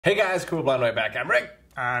Hey guys, Cool Blind Way back. I'm Rick.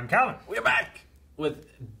 I'm Calvin. We're back with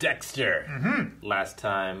Dexter. Last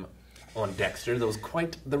time on Dexter, there was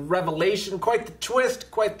quite the revelation, quite the twist,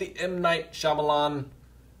 quite the M. Night Shyamalan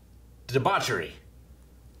debauchery.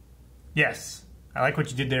 Yes. I like what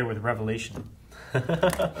you did there with revelation.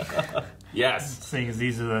 Yes. Seeing as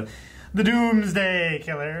these are the Doomsday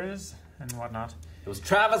Killers and whatnot. It was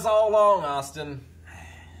Travis all along, Austin.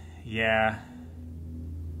 Yeah.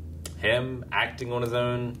 Him acting on his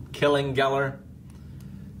own, killing Geller,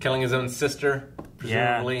 killing his own sister,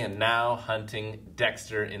 presumably, and now hunting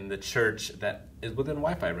Dexter in the church that is within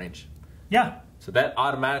Wi-Fi range. Yeah. So that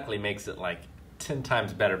automatically makes it like 10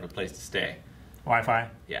 times better of a place to stay. Wi-Fi.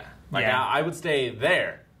 Yeah. Like Yeah. I would stay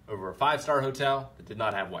there over a 5-star hotel that did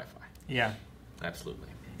not have Wi-Fi. Yeah. Absolutely.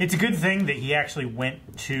 It's a good thing that he actually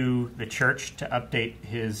went to the church to update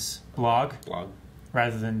his blog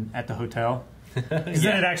rather than at the hotel. Because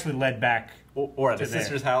then it actually led back or at to his there.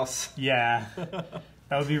 sister's house. Yeah.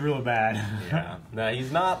 That would be real bad. Yeah. No, he's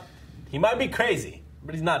not. He might be crazy,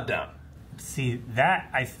 but he's not dumb. See, that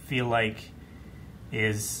I feel like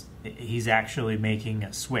he's actually making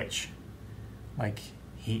a switch. Like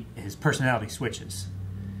his personality switches.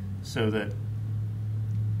 So that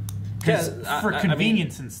for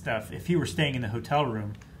convenience and stuff, if he were staying in the hotel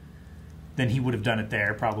room, then he would have done it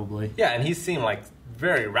there probably. Yeah, and he seemed like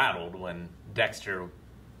very rattled when Dexter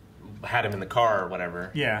had him in the car or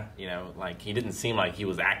whatever. Yeah. You know, like he didn't seem like he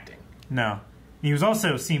was acting. No. He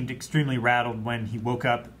also seemed extremely rattled when he woke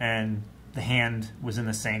up and the hand was in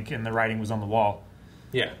the sink and the writing was on the wall.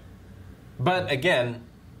 Yeah. But again,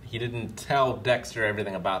 he didn't tell Dexter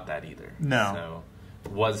everything about that either. No.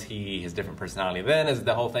 So was he his different personality then? Is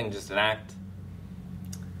the whole thing just an act?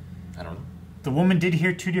 I don't know. The woman did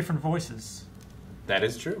hear two different voices. That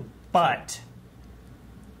is true. But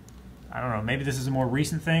I don't know, maybe this is a more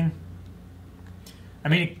recent thing. I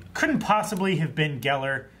mean, it couldn't possibly have been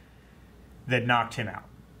Geller that knocked him out.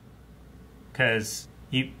 Because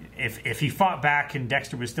if he fought back and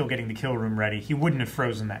Dexter was still getting the kill room ready, he wouldn't have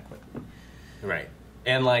frozen that quickly. Right.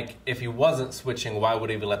 And, like, if he wasn't switching, why would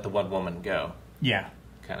he even let the one woman go? Yeah.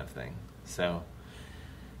 Kind of thing. So,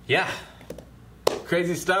 yeah.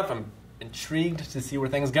 Crazy stuff. I'm intrigued to see where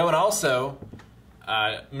things go. And also,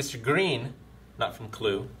 Mr. Green, not from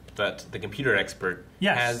Clue, but the computer expert,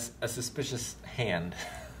 has a suspicious hand.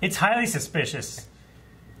 It's highly suspicious.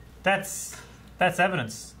 That's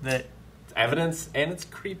evidence that... It's evidence, and it's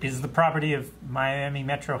creepy. Is the property of Miami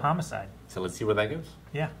Metro Homicide. So let's see where that goes.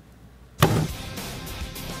 Yeah.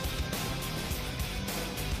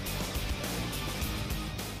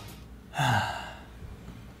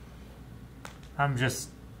 I'm just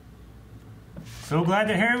so glad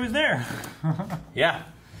that Harry was there. Yeah.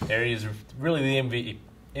 Harry is really the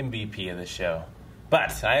MVP of this show.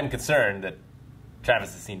 But I am concerned that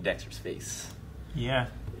Travis has seen Dexter's face. Yeah.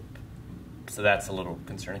 So that's a little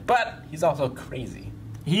concerning. But he's also crazy.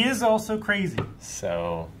 He is also crazy.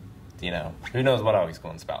 So, you know, who knows what he's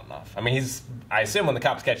going spouting off. I mean, I assume when the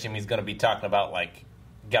cops catch him, he's going to be talking about, like,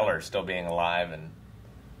 Geller still being alive and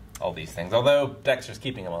all these things. Although Dexter's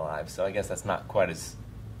keeping him alive, so I guess that's not quite as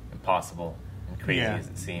impossible and crazy as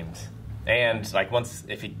it seems. And, like,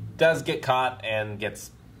 if he does get caught and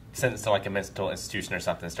gets sentenced to, like, a mental institution or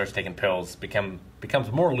something, starts taking pills,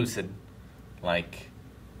 becomes more lucid, like,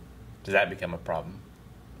 does that become a problem?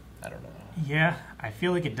 I don't know. Yeah, I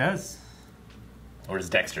feel like it does. Or does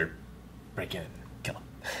Dexter break in and kill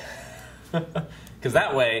him? Because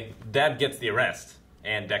that way, Dad gets the arrest,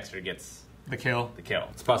 and Dexter gets the kill.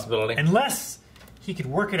 It's a possibility. Unless he could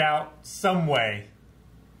work it out some way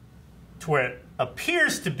to where it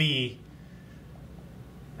appears to be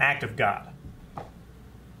an act of God.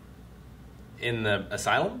 In the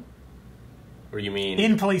asylum? Or you mean...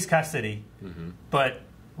 In police custody. But,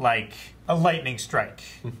 like, a lightning strike.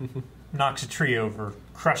 Knocks a tree over,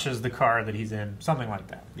 crushes the car that he's in, something like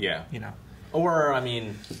that. Yeah. You know. Or, I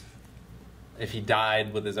mean, if he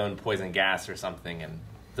died with his own poison gas or something and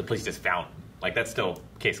the police just found him. Like, that's still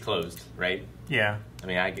case closed, right? Yeah. I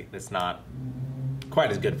mean, it's not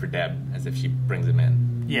quite as good for Deb as if she brings him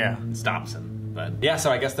in. Yeah. And stops him. But, yeah,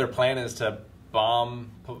 so I guess their plan is to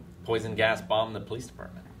poison gas bomb the police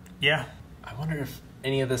department. Yeah. I wonder if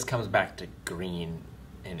any of this comes back to Green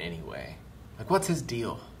in any way. Like, what's his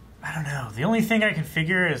deal? I don't know. The only thing I can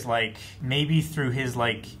figure is, like, maybe through his,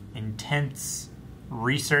 like, intense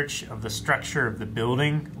research of the structure of the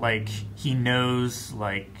building, like, he knows,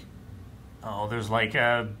 like, oh, there's, like,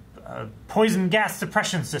 a poison gas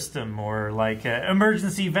suppression system or, like, an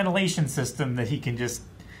emergency ventilation system that he can just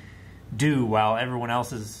do while everyone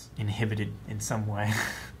else is inhibited in some way.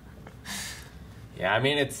 Yeah, I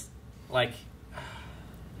mean, it's, like,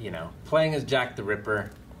 you know, playing as Jack the Ripper,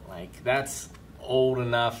 like, that's old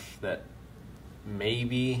enough that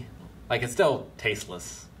maybe, like, it's still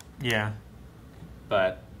tasteless. Yeah.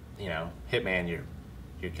 But, you know, Hitman,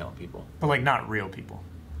 you're killing people. But, like, not real people.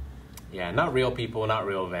 Yeah, not real people, not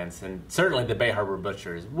real events. And certainly the Bay Harbor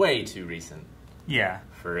Butcher is way too recent. Yeah.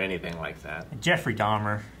 For anything like that. And Jeffrey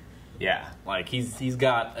Dahmer. Yeah, like, he's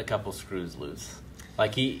got a couple screws loose.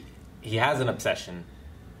 Like, he has an obsession,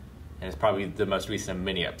 and it's probably the most recent of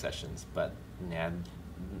many obsessions, but, yeah,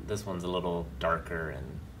 this one's a little darker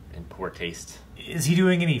and in poor taste. Is he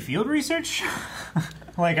doing any field research?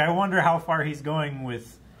 Like, I wonder how far he's going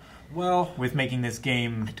with making this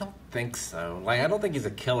game. I don't think so. Like, I don't think he's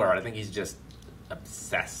a killer. I think he's just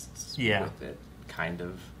obsessed with it, kind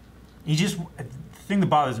of. The thing that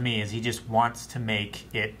bothers me is he just wants to make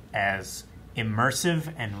it as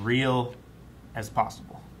immersive and real as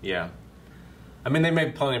possible. Yeah. I mean, they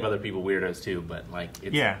made plenty of other people weirdos too, but, like,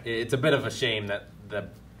 it's a bit of a shame that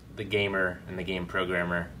the gamer and the game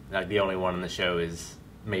programmer, like, the only one in the show is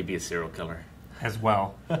maybe a serial killer. As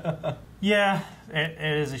well. Yeah, it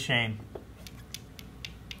is a shame.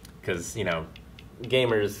 Because, you know,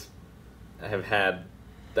 gamers have had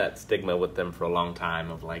that stigma with them for a long time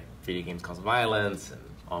of, like, video games cause violence and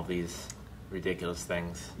all these ridiculous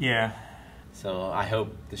things. Yeah. So I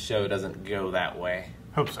hope the show doesn't go that way.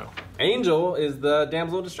 Hope so. Angel is the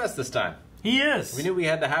damsel in distress this time. He is. We knew we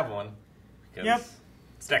had to have one. Because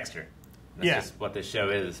it's Dexter. That's just what this show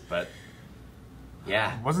is, but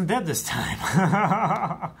yeah. Wasn't dead this time.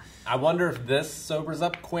 I wonder if this sobers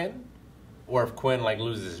up Quinn, or if Quinn, like,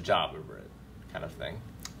 loses his job over it, kind of thing.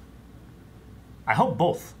 I hope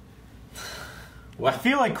both. Well, I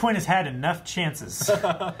feel like Quinn has had enough chances.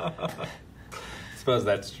 I suppose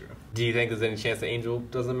that's true. Do you think there's any chance that Angel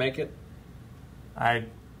doesn't make it? I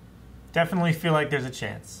definitely feel like there's a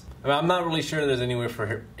chance. I mean, I'm not really sure there's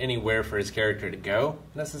anywhere for his character to go,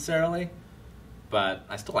 necessarily. But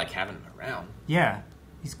I still like having him around. Yeah,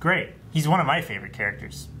 he's great. He's one of my favorite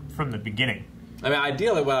characters from the beginning. I mean,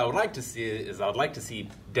 ideally, what I would like to see is I would like to see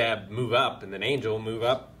Deb move up and then Angel move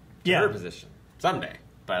up to her position someday.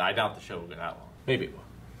 But I doubt the show will go that long. Maybe it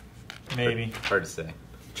will. Maybe. Hard to say.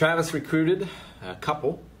 Travis recruited a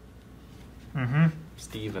couple. Mm-hmm.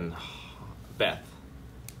 Steve and Beth.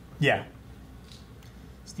 Yeah.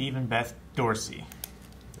 Steve and Beth Dorsey.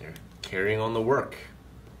 They're carrying on the work.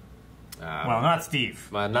 Well, not Steve.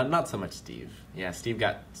 Not so much Steve. Yeah, Steve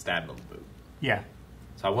got stabbed on the boot. Yeah.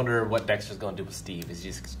 So I wonder what Dexter's going to do with Steve. Is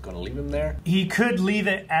he just going to leave him there? He could leave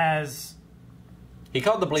it as he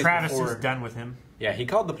called the police Travis before, is done with him. Yeah, he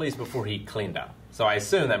called the police before he cleaned up. So I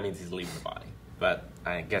assume that means he's leaving the body. But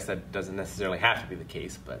I guess that doesn't necessarily have to be the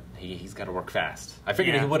case, but he's got to work fast. I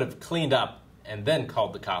figured he would have cleaned up and then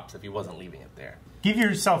called the cops if he wasn't leaving it there. Give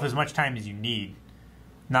yourself as much time as you need,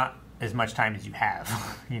 not as much time as you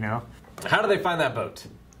have, you know? How do they find that boat?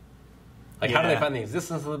 Like, how do they find the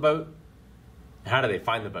existence of the boat? How do they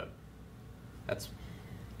find the boat?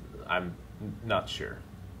 I'm not sure.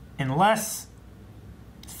 Unless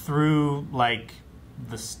through, like,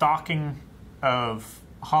 the stalking of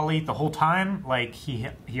Holly the whole time, like, he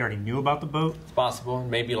already knew about the boat. It's possible.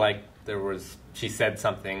 Maybe, like, she said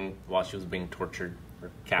something while she was being tortured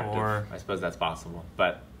or captive. Or I suppose that's possible.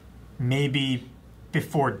 But maybe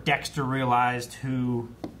before Dexter realized who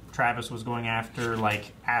Travis was going after,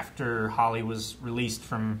 like, after Holly was released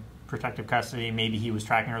from protective custody, maybe he was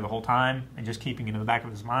tracking her the whole time and just keeping it in the back of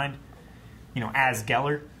his mind, you know, as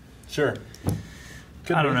Geller. Sure.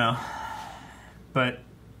 I don't know. But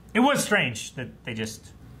it was strange that they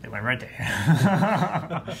went right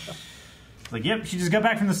there. Like, yep, she just got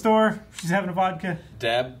back from the store. She's having a vodka.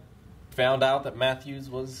 Deb found out that Matthews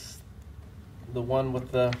was the one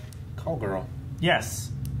with the call girl.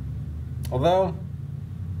 Yes. Although,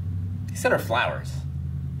 he sent her flowers.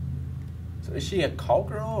 So is she a call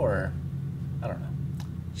girl or... I don't know.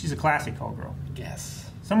 She's a classy call girl. I guess.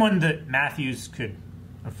 Someone that Matthews could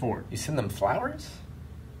afford. You send them flowers?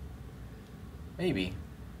 Maybe.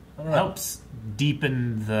 I don't know. Helps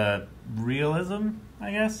deepen the realism,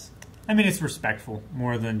 I guess. I mean, it's respectful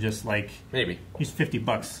more than just like... Maybe. Here's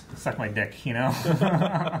 $50. Suck my dick, you know?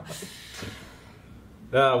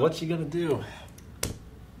 What's she gonna do?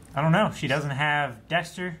 I don't know. She doesn't have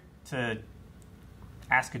Dexter to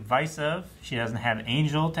ask advice of. She doesn't have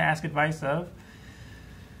Angel to ask advice of.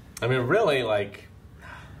 I mean, really, like...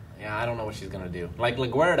 Yeah, I don't know what she's gonna do. Like,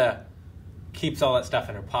 LaGuardia keeps all that stuff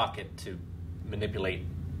in her pocket to manipulate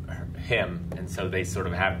him, and so they sort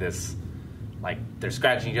of have this... Like, they're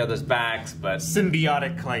scratching each other's backs, but...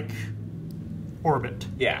 Symbiotic, like, orbit.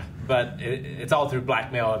 Yeah, but it's all through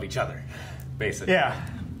blackmail of each other, basically. Yeah.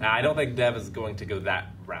 Now, I don't think Dev is going to go that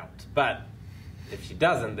route. But if she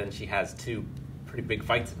doesn't, then she has 2 pretty big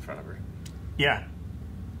fights in front of her. Yeah.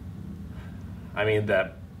 I mean,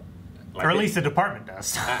 or at least the department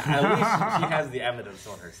does. At least she has the evidence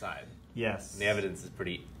on her side. Yes. And the evidence is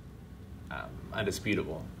pretty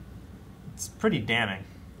undisputable. It's pretty damning.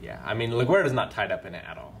 Yeah, I mean, LaGuardia's not tied up in it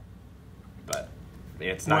at all. But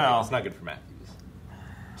it's not good for Matthews.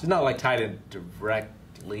 She's not, like, tied in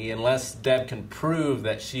directly, unless Deb can prove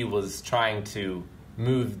that she was trying to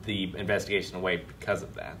move the investigation away because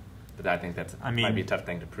of that. But I think might be a tough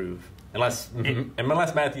thing to prove. Unless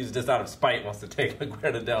Matthews, just out of spite, wants to take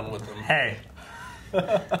LaGuardia down with him. Hey.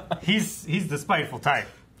 he's the spiteful type.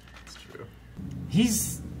 That's true.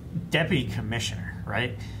 He's deputy commissioner,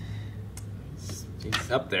 right?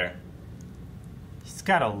 He's up there. He's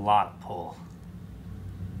got a lot of pull.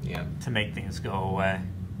 Yeah. To make things go away.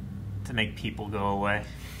 To make people go away.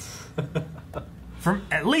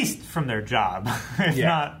 At least from their job. If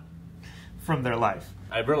not from their life.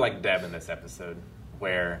 I really like Deb in this episode,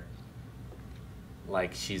 where,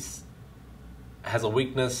 like, has a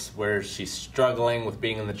weakness where she's struggling with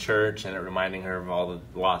being in the church and it reminding her of all the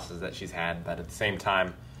losses that she's had. But at the same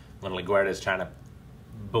time, when LaGuardia is trying to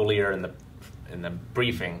bully her in the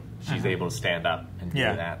briefing, she's able to stand up and do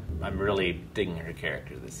that. I'm really digging her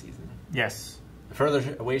character this season. Yes. The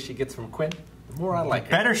further away she gets from Quinn, the more I like her.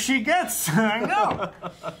 The better she gets. I know.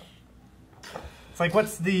 It's like,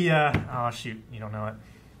 what's the... oh, shoot. You don't know it.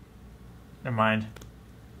 Never mind.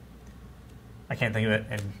 I can't think of it,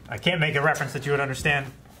 and I can't make a reference that you would understand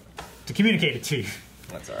to communicate it to you.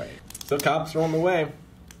 That's all right. So cops are on the way.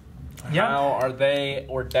 Yep. How are they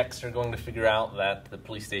or Dexter going to figure out that the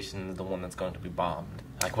police station is the one that's going to be bombed?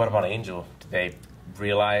 Like, what about Angel? Do they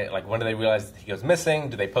realize, like, when do they realize he goes missing?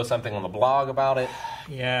 Do they post something on the blog about it?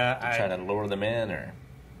 Yeah. Trying to lure them in, or?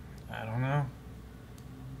 I don't know.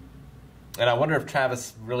 And I wonder if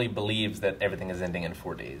Travis really believes that everything is ending in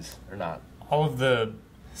 4 days, or not. All of the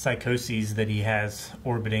psychoses that he has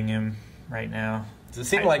orbiting him right now. Does it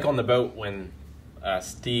seem like on the boat when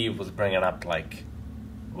Steve was bringing up, like,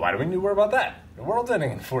 why do we need to worry about that? The world's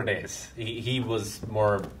ending in 4 days. He was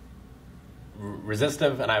more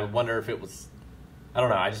resistive, and I wonder if it was... I don't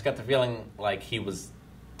know. I just got the feeling like he was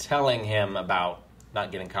telling him about not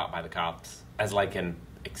getting caught by the cops as, like, an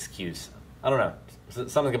excuse. I don't know.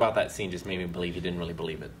 Something about that scene just made me believe he didn't really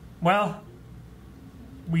believe it. Well,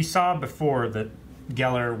 we saw before that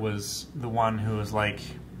Geller was the one who was like,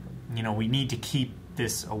 you know, we need to keep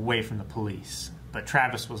this away from the police. But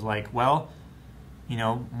Travis was like, well, you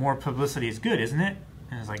know, more publicity is good, isn't it?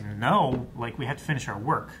 And it's like, no, like, we have to finish our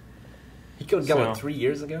work. He killed Geller 3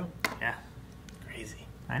 years ago? Yeah. Crazy.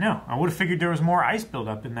 I know. I would have figured there was more ice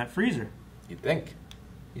buildup in that freezer. You'd think.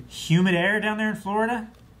 Humid air down there in Florida?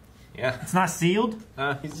 Yeah. It's not sealed?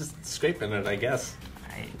 He's just scraping it, I guess.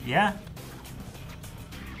 Yeah.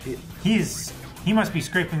 He must be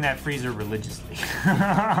scraping that freezer religiously.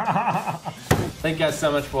 Thank you guys so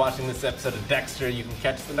much for watching this episode of Dexter. You can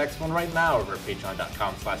catch the next one right now over at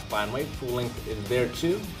patreon.com/blindwave. Full link is there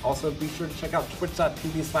too. Also, be sure to check out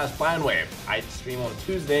twitch.tv/blindwave. I stream on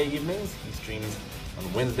Tuesday evenings. He streams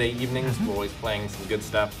on Wednesday evenings. We're always playing some good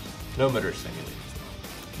stuff. No murder simulators,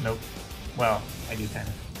 though. Nope. Well, I do kind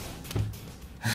of.